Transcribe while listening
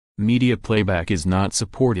Media playback is not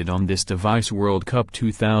supported on this device. World Cup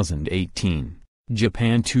 2018.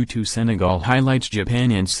 Japan 2-2 Senegal highlights.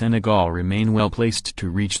 Japan and Senegal remain well placed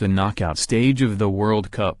to reach the knockout stage of the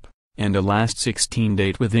World Cup, and a last 16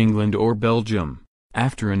 date with England or Belgium,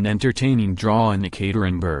 after an entertaining draw in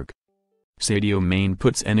Ekaterinburg. Sadio Mane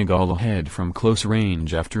put Senegal ahead from close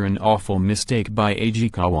range after an awful mistake by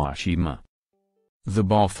Eiji Kawashima. The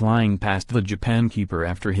ball flying past the Japan keeper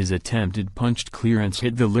after his attempted punched clearance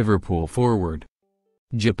hit the Liverpool forward.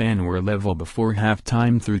 Japan were level before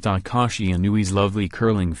half-time through Takashi Inui's lovely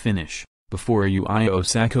curling finish, before Yui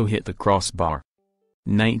Osako hit the crossbar.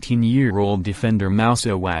 19-year-old defender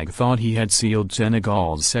Moussa Wag thought he had sealed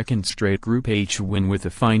Senegal's second straight Group H win with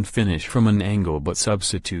a fine finish from an angle, but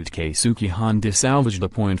substitute Keisuke Honda salvaged the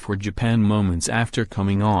point for Japan moments after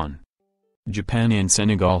coming on. Japan and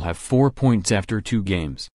Senegal have 4 points after 2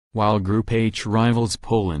 games, while Group H rivals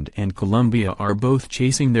Poland and Colombia are both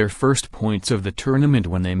chasing their first points of the tournament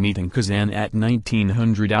when they meet in Kazan at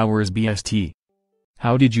 1900 hours BST.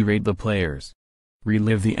 How did you rate the players?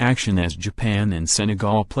 Relive the action as Japan and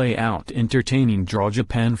Senegal play out entertaining draw.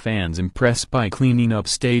 Japan fans impressed by cleaning up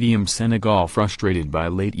stadium. Senegal frustrated by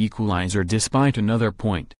late equalizer despite another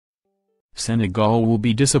point. Senegal will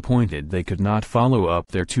be disappointed they could not follow up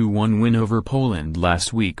their 2-1 win over Poland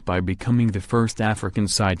last week by becoming the first African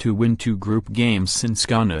side to win 2 group games since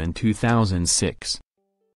Ghana in 2006.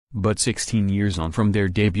 But 16 years on from their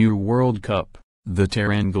debut World Cup, the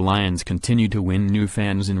Teranga Lions continue to win new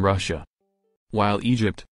fans in Russia. While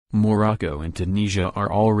Egypt, Morocco and Tunisia are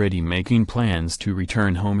already making plans to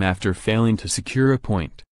return home after failing to secure a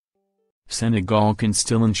point. Senegal can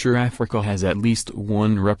still ensure Africa has at least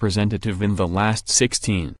one representative in the last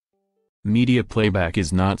 16. Media playback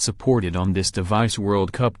is not supported on this device.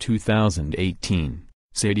 World Cup 2018.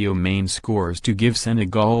 Sadio Mane scores to give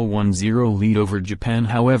Senegal 1-0 lead over Japan.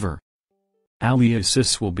 However, Ali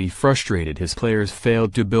Cisse will be frustrated his players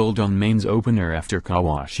failed to build on Mane's opener after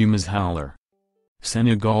Kawashima's howler.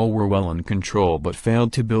 Senegal were well in control but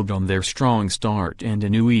failed to build on their strong start and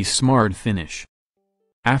Inui's smart finish.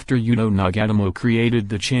 After Yuto Nagatomo created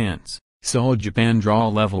the chance, saw Japan draw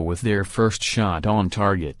level with their first shot on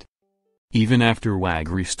target. Even after Wag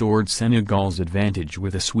restored Senegal's advantage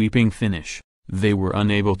with a sweeping finish, they were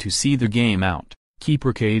unable to see the game out.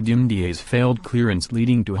 Keeper Kadim Dia's failed clearance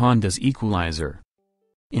leading to Honda's equalizer.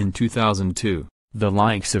 In 2002, the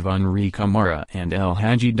likes of Henri Camara and El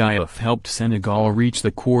Hadji Diouf helped Senegal reach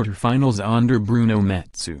the quarter-finals under Bruno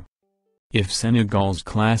Metsu. If Senegal's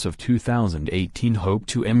class of 2018 hope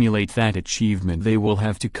to emulate that achievement, they will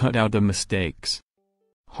have to cut out the mistakes.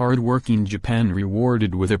 Hard-working Japan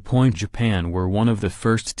rewarded with a point. Japan were one of the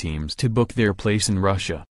first teams to book their place in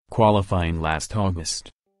Russia, qualifying last August.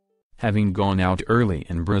 Having gone out early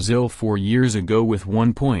in Brazil 4 years ago with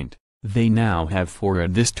 1 point, they now have 4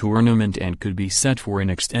 at this tournament and could be set for an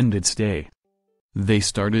extended stay. They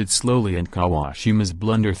started slowly and Kawashima's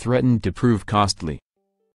blunder threatened to prove costly.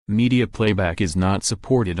 Media playback is not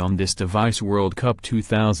supported on this device. World Cup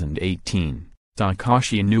 2018.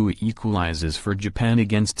 Takashi Inui equalizes for Japan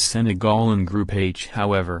against Senegal in Group H.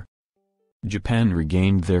 However, Japan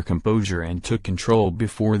regained their composure and took control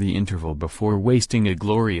before the interval before wasting a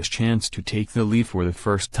glorious chance to take the lead for the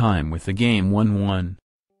first time with the game 1-1.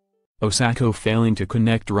 Osako failing to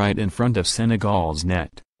connect right in front of Senegal's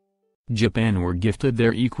net. Japan were gifted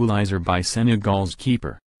their equalizer by Senegal's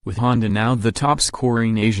keeper, with Honda now the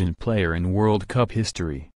top-scoring Asian player in World Cup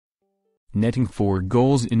history, netting 4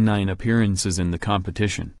 goals in 9 appearances in the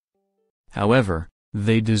competition. However,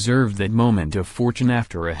 they deserved that moment of fortune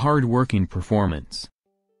after a hard-working performance.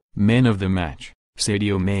 Man of the match,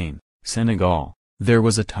 Sadio Mane, Senegal. There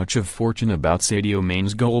was a touch of fortune about Sadio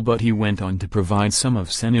Mane's goal, but he went on to provide some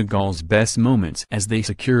of Senegal's best moments as they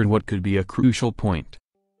secured what could be a crucial point.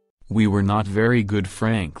 We were not very good,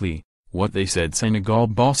 frankly, what they said. Senegal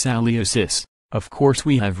boss Ali Cisse. Of course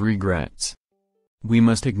we have regrets. We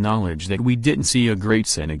must acknowledge that we didn't see a great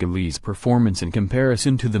Senegalese performance in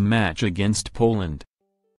comparison to the match against Poland.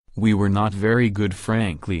 We were not very good,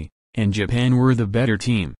 frankly, and Japan were the better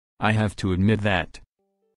team, I have to admit that.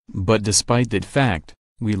 But despite that fact,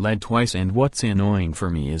 we led twice, and what's annoying for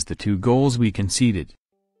me is the 2 goals we conceded.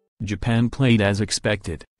 Japan played as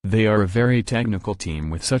expected. They are a very technical team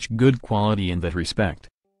with such good quality in that respect.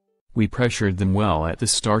 We pressured them well at the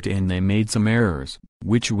start and they made some errors,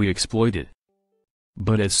 which we exploited.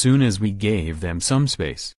 But as soon as we gave them some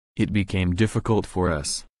space, it became difficult for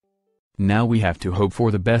us. Now we have to hope for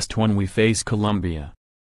the best when we face Colombia.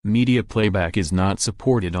 Media playback is not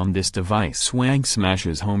supported on this device. Swag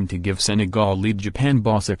smashes home to give Senegal lead. Japan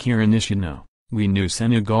boss Akira Nishino, We knew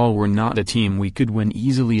Senegal were not a team we could win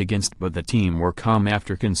easily against, but the team were calm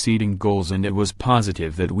after conceding goals, and it was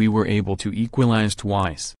positive that we were able to equalize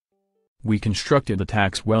twice. We constructed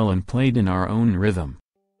attacks well and played in our own rhythm.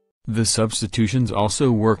 The substitutions also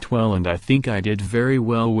worked well, and I think I did very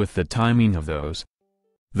well with the timing of those.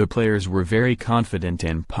 The players were very confident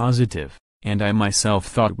and positive, and I myself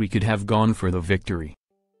thought we could have gone for the victory.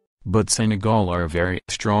 But Senegal are a very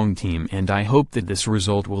strong team, and I hope that this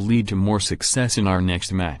result will lead to more success in our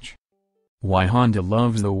next match. Why Honda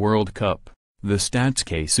loves the World Cup. The stats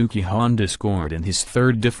Keisuke Honda scored in his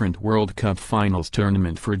third different World Cup finals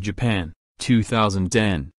tournament for Japan,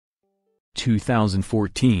 2010,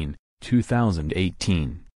 2014,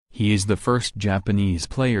 2018. He is the first Japanese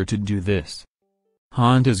player to do this.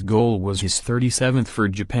 Honda's goal was his 37th for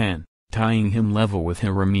Japan, tying him level with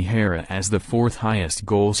Hiromi Hara as the fourth highest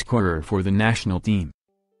goal scorer for the national team.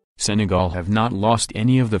 Senegal have not lost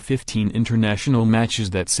any of the 15 international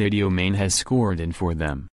matches that Sadio Mane has scored in for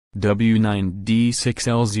them.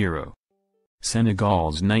 W9D6L0.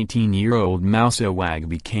 Senegal's 19-year-old Moussa Wag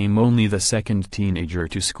became only the second teenager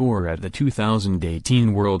to score at the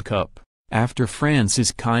 2018 World Cup, after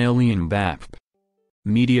France's Kylian Mbappé.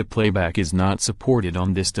 Media playback is not supported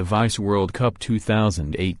on this device. World Cup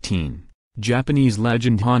 2018. Japanese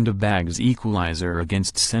legend Honda bags equalizer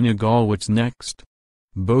against Senegal. What's next?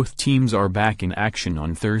 Both teams are back in action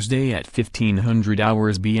on Thursday at 1500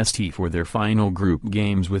 hours BST for their final group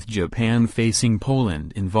games, with Japan facing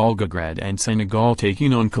Poland in Volgograd and Senegal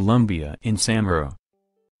taking on Colombia in Samara.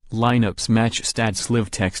 Lineups. Match stats.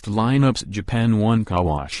 Live text. Lineups. Japan 1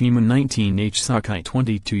 Kawashima 19 H Sakai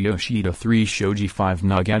 22 Yoshida 3 Shoji 5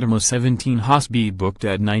 Nagatama 17 Hasbi booked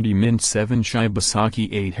at 90 min 7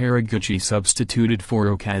 Shibasaki 8 Haraguchi substituted for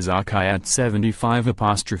Okazaki at 75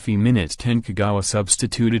 minutes 10 Kagawa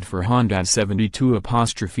substituted for Honda at 72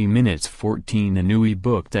 minutes 14 Inui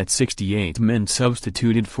booked at 68 min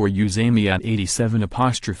substituted for Uzami at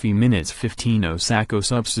 87 minutes 15 Osako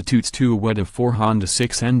substitutes 2 Ueda for Honda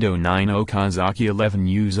 6 Endo 9 Okazaki 11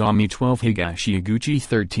 Uzami 12 Higashi Iguchi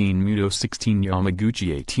 13 Muto 16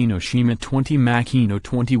 Yamaguchi 18 Oshima 20 Makino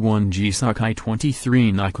 21 G Sakai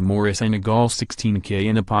 23 Nakamura Senegal 16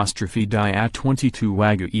 Kn apostrophe Diat 22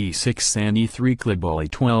 Wagu E6 Sani 3 Klibali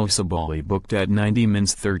 12 Sabali booked at 90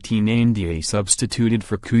 mins 13 Andia substituted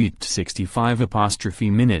for Kuit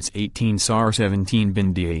 65 minutes 18 Sar 17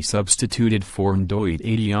 Bindia substituted for Ndoit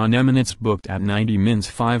 80 on Eminence booked at 90 mins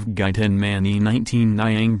 5 Gaiten Mani 19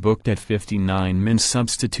 Nyang booked at 59 min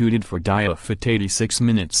substituted for Diaf at 86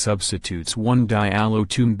 minutes substitutes 1 Diallo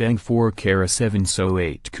 2 Mbeng 4 Kara 7 So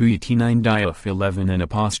 8 Kuiti 9 Diaf 11 and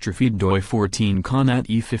apostrophe Doi 14 Konat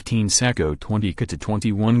E15 Sako 20 Kata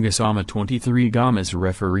 21 Gasama 23 Gamas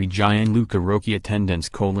referee Gianluca Rocchi attendance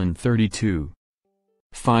 32.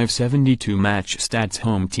 572 Match stats.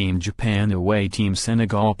 Home team Japan, away team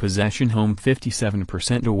Senegal. Possession home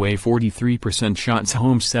 57%, away 43%, shots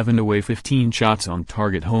home 7, away 15, shots on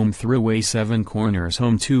target home 3, away 7, corners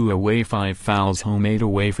home 2, away 5, fouls home 8,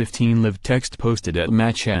 away 15. Live text posted at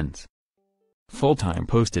match ends. Full time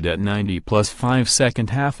posted at 90 plus 5 second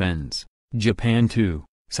half ends. Japan 2,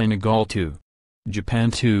 Senegal 2.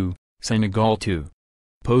 Japan 2, Senegal 2.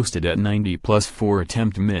 Posted at 90 plus 4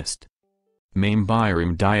 attempt missed. Mame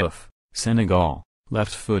Biram Diaf, Senegal,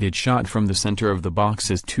 left-footed shot from the center of the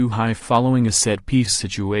box is too high following a set-piece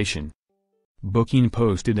situation. Booking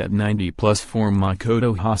posted at 90 plus 4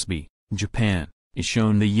 Makoto Hasbi, Japan, is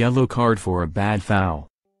shown the yellow card for a bad foul.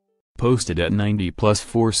 Posted at 90 plus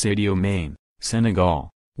 4 Sadio Mane, Senegal,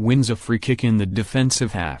 wins a free kick in the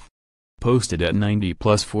defensive half. Posted at 90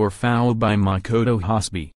 plus 4 foul by Makoto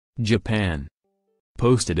Hasbi, Japan.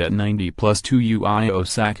 Posted at 90 plus 2 Ui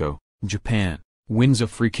Osako, Japan, wins a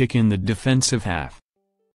free kick in the defensive half.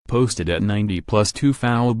 Posted at 90 plus 2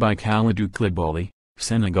 foul by Kalidou Koulibaly,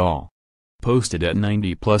 Senegal. Posted at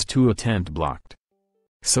 90 plus 2 attempt blocked.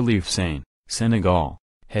 Salif Sane, Senegal,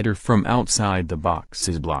 header from outside the box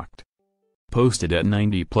is blocked. Posted at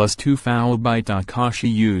 90 plus 2 foul by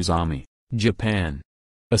Takashi Uzami, Japan.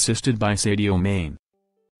 Assisted by Sadio Mane.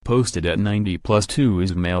 Posted at 90 plus 2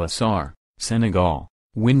 Ismail Assar, Senegal,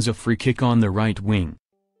 wins a free kick on the right wing.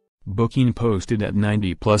 Booking posted at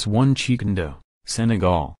 90 plus 1 Chikando,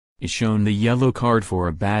 Senegal, is shown the yellow card for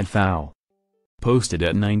a bad foul. Posted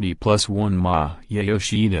at 90 plus 1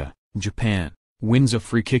 Yoshida, Japan, wins a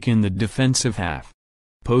free kick in the defensive half.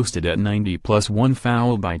 Posted at 90 plus 1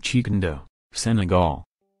 foul by Chikando, Senegal.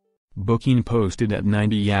 Booking posted at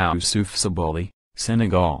 90 Youssouf Sabaly,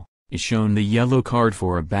 Senegal, is shown the yellow card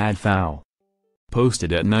for a bad foul.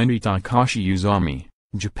 Posted at 90 Takashi Uzami,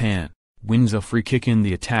 Japan, wins a free kick in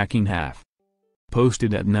the attacking half.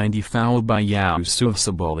 Posted at 90 foul by Youssouf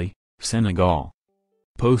Sabaly, Senegal.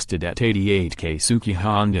 Posted at 88 Keisuke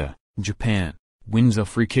Honda, Japan, wins a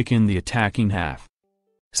free kick in the attacking half.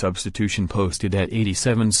 Substitution posted at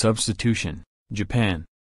 87 Substitution, Japan.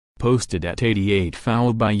 Posted at 88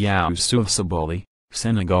 foul by Youssouf Sabaly,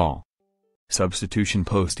 Senegal. Substitution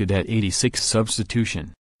posted at 86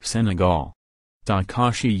 Substitution, Senegal.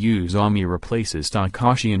 Takashi Uzami replaces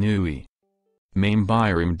Takashi Inui. Mame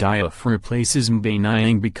Biram Diaf replaces Mbaye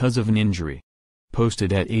Niang because of an injury.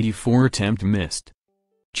 Posted at 84 Attempt missed.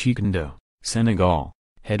 Chikando, Senegal,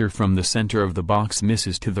 header from the center of the box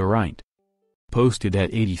misses to the right. Posted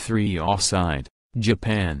at 83 Offside,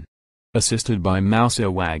 Japan. Assisted by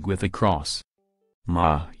Mausawag with a cross.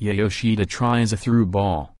 Yoshida tries a through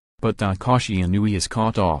ball, but Takashi Inui is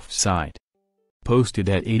caught offside. Posted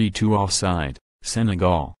at 82 Offside,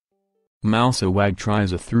 Senegal. Mausawag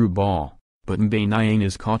tries a through ball, but Mbaye Niang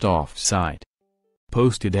is caught offside.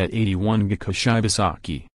 Posted at 81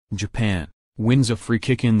 Shibasaki, Japan, wins a free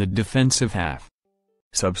kick in the defensive half.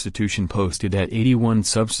 Substitution posted at 81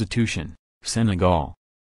 Substitution, Senegal.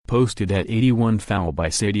 Posted at 81 Foul by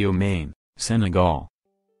Sadio Mane, Senegal.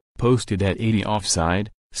 Posted at 80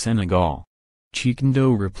 Offside, Senegal.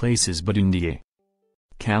 Chikando replaces Badundier.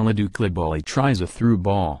 Kalidou Koulibaly tries a through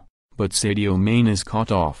ball, but Sadio Mane is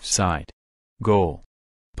caught offside. Goal.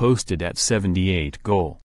 Posted at 78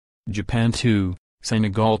 Goal. Japan 2,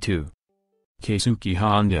 Senegal 2. Keisuke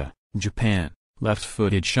Honda, Japan,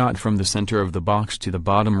 left-footed shot from the center of the box to the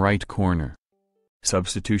bottom right corner.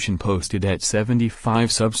 Substitution posted at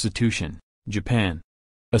 75 Substitution, Japan.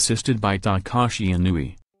 Assisted by Takashi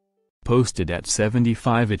Inui. Posted at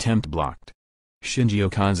 75 Attempt blocked. Shinji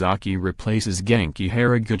Okazaki replaces Genki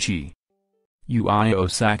Haraguchi. Ui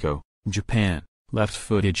Osako, Japan,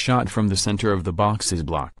 left-footed shot from the center of the box is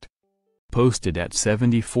blocked. Posted at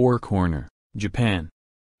 74 Corner, Japan.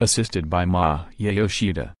 Assisted by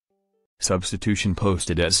Yoshida. Substitution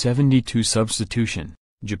posted at 72 Substitution,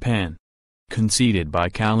 Japan. Conceded by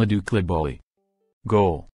Kalidou Koulibaly.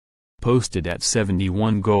 Goal. Posted at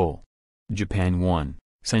 71 Goal. Japan 1,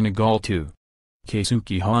 Senegal 2.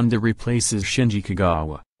 Keisuke Honda replaces Shinji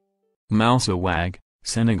Kagawa. Mausawag,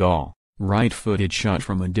 Senegal, right-footed shot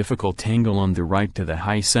from a difficult angle on the right to the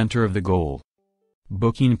high center of the goal.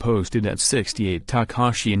 Booking posted at 68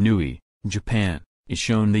 Takashi Inui, Japan, is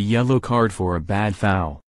shown the yellow card for a bad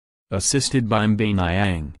foul. Assisted by Mbaye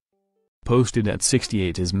Niang. Posted at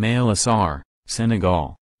 68 Ismail Assar,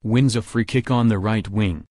 Senegal, wins a free kick on the right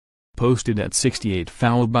wing. Posted at 68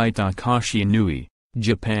 Foul by Takashi Inui,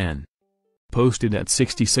 Japan. Posted at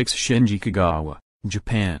 66 Shinji Kagawa,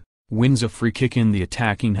 Japan, wins a free kick in the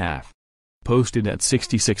attacking half. Posted at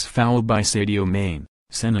 66 Foul by Sadio Mane,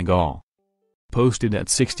 Senegal. Posted at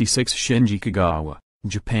 66 Shinji Kagawa,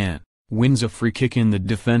 Japan, wins a free kick in the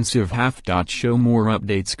defensive half. Show more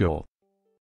updates. Goal.